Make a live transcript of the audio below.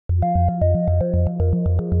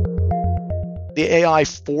The AI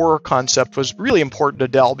for concept was really important to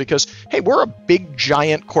Dell because, hey, we're a big,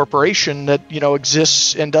 giant corporation that,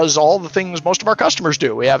 exists and does all the things most of our customers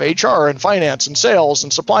do. We have HR and finance and sales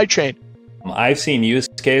and supply chain. I've seen use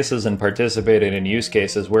cases and participated in use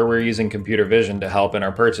cases where we're using computer vision to help in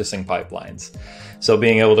our purchasing pipelines. So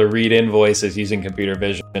being able to read invoices using computer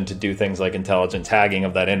vision to do things like intelligent tagging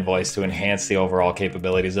of that invoice to enhance the overall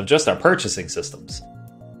capabilities of just our purchasing systems.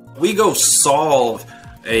 We go solve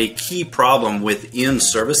a key problem within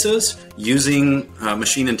services using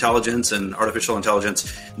machine intelligence and artificial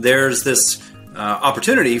intelligence. There's this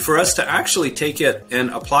opportunity for us to actually take it and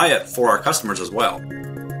apply it for our customers as well.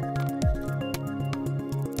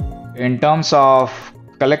 In terms of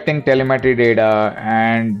collecting telemetry data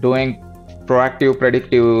and doing proactive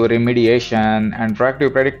predictive remediation and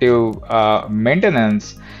proactive predictive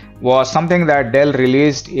maintenance was something that Dell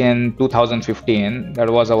released in 2015. That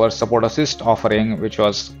was our Support Assist offering, which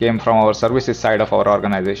came from our services side of our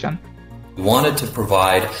organization. We wanted to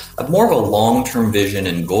provide more of a long-term vision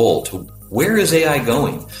and goal to where is AI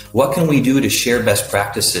going? What can we do to share best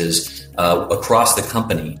practices across the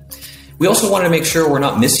company? We also wanted to make sure we're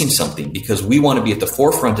not missing something because we want to be at the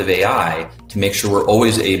forefront of AI to make sure we're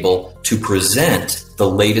always able to present the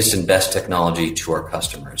latest and best technology to our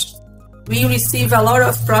customers. We receive a lot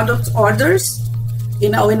of product orders,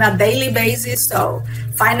 in a daily basis. So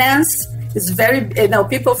finance is very,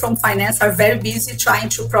 people from finance are very busy trying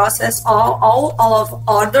to process all of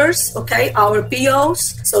orders, okay, our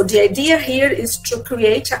POs. So the idea here is to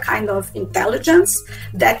create a kind of intelligence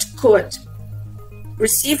that could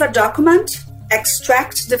receive a document,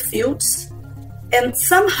 extract the fields, and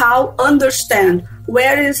somehow understand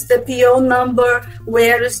where is the PO number,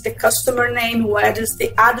 where is the customer name, where is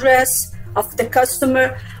the address of the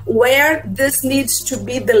customer, where this needs to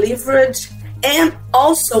be delivered, and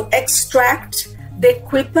also extract the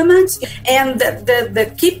equipment. And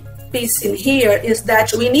the key piece in here is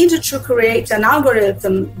that we needed to create an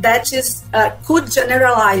algorithm that is could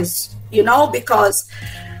generalize, because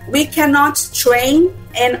we cannot train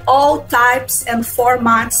in all types and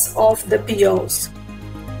formats of the POs.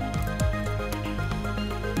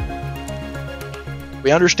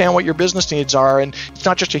 We understand what your business needs are, and it's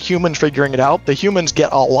not just a human figuring it out. The humans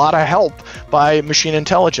get a lot of help by machine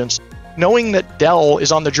intelligence. Knowing that Dell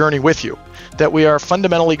is on the journey with you, that we are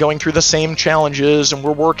fundamentally going through the same challenges and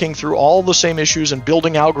we're working through all the same issues and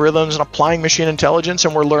building algorithms and applying machine intelligence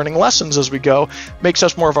and we're learning lessons as we go, makes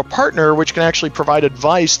us more of a partner, which can actually provide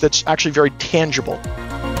advice that's actually very tangible.